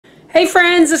Hey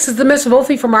friends, this is the Miss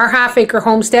Wolfie from our Half Acre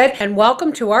Homestead, and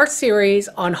welcome to our series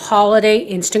on holiday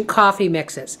instant coffee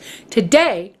mixes.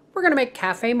 Today, we're going to make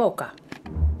Cafe Mocha.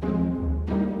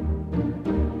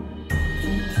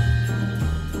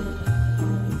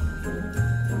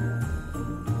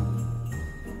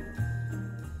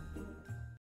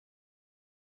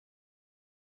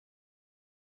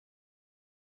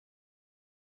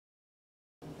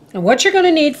 And what you're going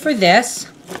to need for this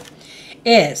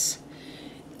is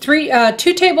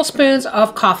 2 tablespoons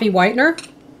of coffee whitener,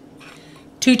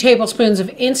 2 tablespoons of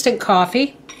instant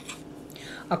coffee,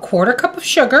 a 1/4 cup of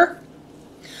sugar,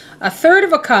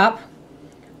 1/3 cup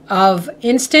of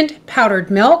instant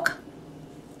powdered milk,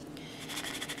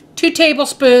 2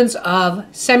 tablespoons of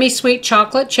semi-sweet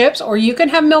chocolate chips, or you can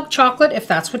have milk chocolate if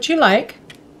that's what you like,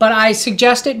 but I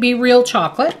suggest it be real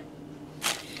chocolate,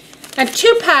 and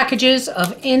 2 packages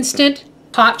of instant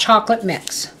hot chocolate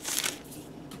mix.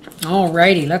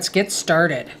 Alrighty, let's get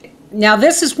started. Now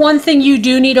this is one thing you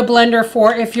do need a blender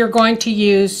for if you're going to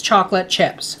use chocolate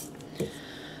chips.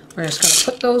 We're just going to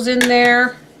put those in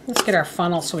there. Let's get our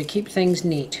funnel so we keep things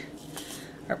neat.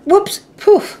 Our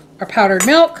powdered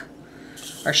milk,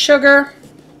 our sugar,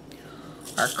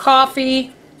 our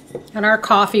coffee, and our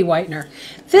coffee whitener.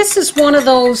 This is one of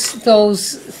those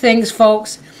things,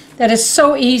 folks, that is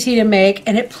so easy to make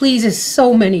and it pleases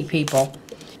so many people.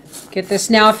 Get this.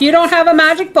 Now, if you don't have a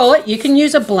magic bullet, you can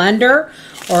use a blender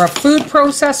or a food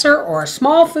processor or a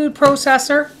small food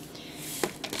processor.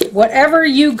 Whatever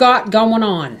you got going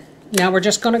on. Now we're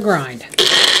just going to grind.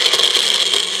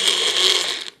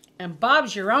 And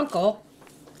Bob's your uncle.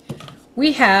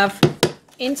 We have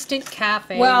instant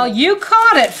cafe. Well, you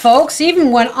caught it, folks,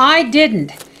 even when I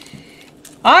didn't.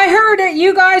 I heard it,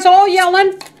 you guys all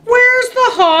yelling, "Where's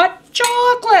the hot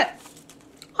chocolate?"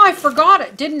 I forgot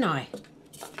it, didn't I?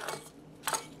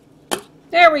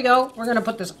 There we go. We're going to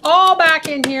put this all back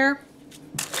in here.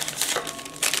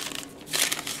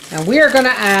 And we are going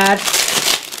to add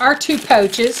our 2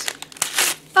 pouches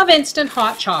of instant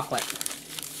hot chocolate.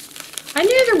 I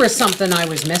knew there was something I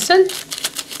was missing.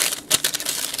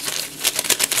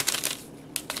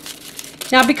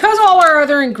 Now, because all our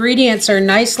other ingredients are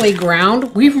nicely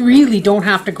ground, we really don't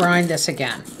have to grind this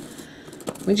again.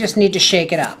 We just need to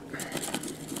shake it up.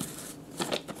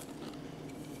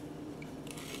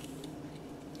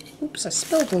 Oops, I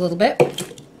spilled a little bit.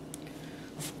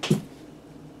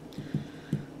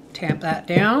 Tamp that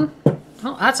down.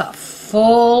 Oh, that's a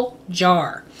full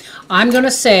jar. I'm going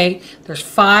to say there's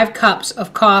 5 cups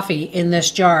of coffee in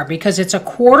this jar because it's a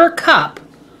 1/4 cup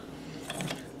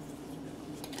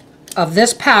of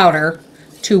this powder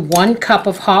to 1 cup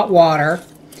of hot water.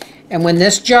 And when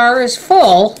this jar is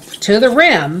full to the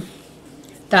rim,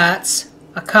 that's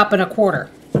 1 1/4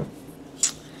 cups.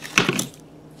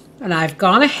 And I've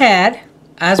gone ahead,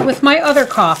 as with my other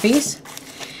coffees,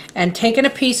 and taken a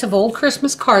piece of old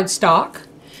Christmas cardstock,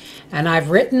 and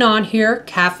I've written on here,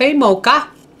 Cafe Mocha,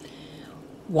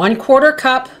 1/4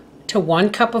 cup to 1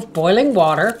 cup of boiling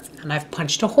water, and I've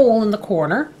punched a hole in the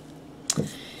corner.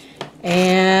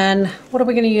 And what are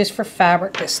we going to use for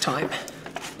fabric this time?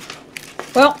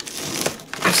 Well,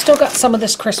 I've still got some of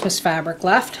this Christmas fabric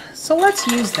left, so let's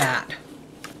use that.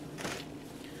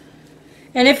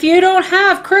 And if you don't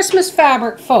have Christmas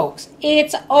fabric, folks,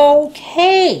 it's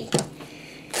okay.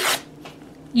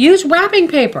 Use wrapping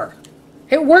paper.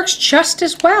 It works just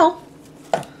as well.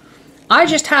 I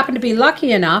just happen to be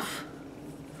lucky enough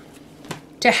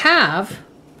to have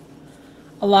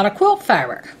a lot of quilt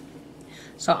fabric.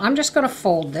 So I'm just going to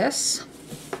fold this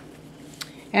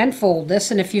and fold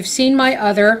this. And if you've seen my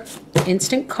other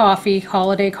instant coffee,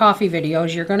 holiday coffee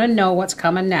videos, you're going to know what's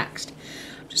coming next.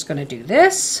 I'm just going to do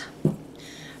this.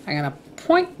 I'm going to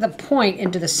point the point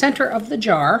into the center of the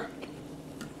jar,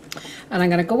 and I'm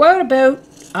going to go out about,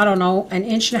 I don't know,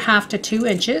 1.5 to 2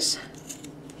 inches,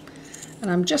 and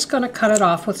I'm just going to cut it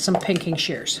off with some pinking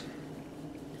shears.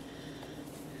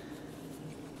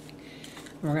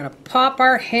 And we're going to pop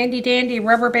our handy dandy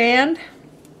rubber band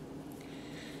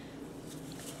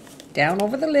down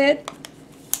over the lid,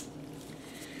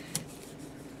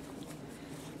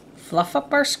 fluff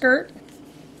up our skirt.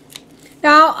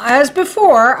 Now, as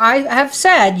before, I have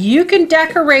said, you can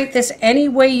decorate this any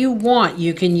way you want.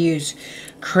 You can use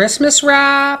Christmas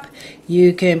wrap,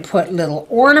 you can put little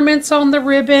ornaments on the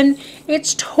ribbon.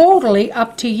 It's totally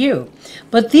up to you.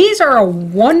 But these are a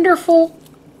wonderful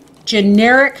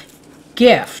generic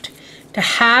gift to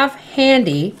have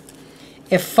handy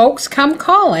if folks come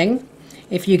calling,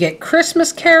 if you get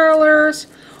Christmas carolers,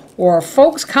 or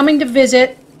folks coming to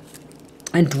visit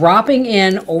and dropping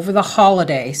in over the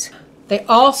holidays. They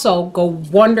also go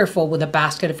wonderful with a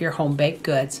basket of your home baked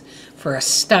goods. for a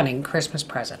stunning Christmas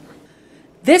present.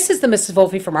 This is the Mrs.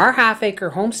 Volfie from our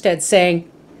half-acre homestead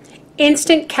saying,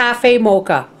 Instant Cafe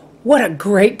Mocha. What a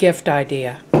great gift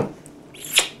idea.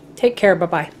 Take care.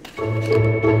 Bye-bye.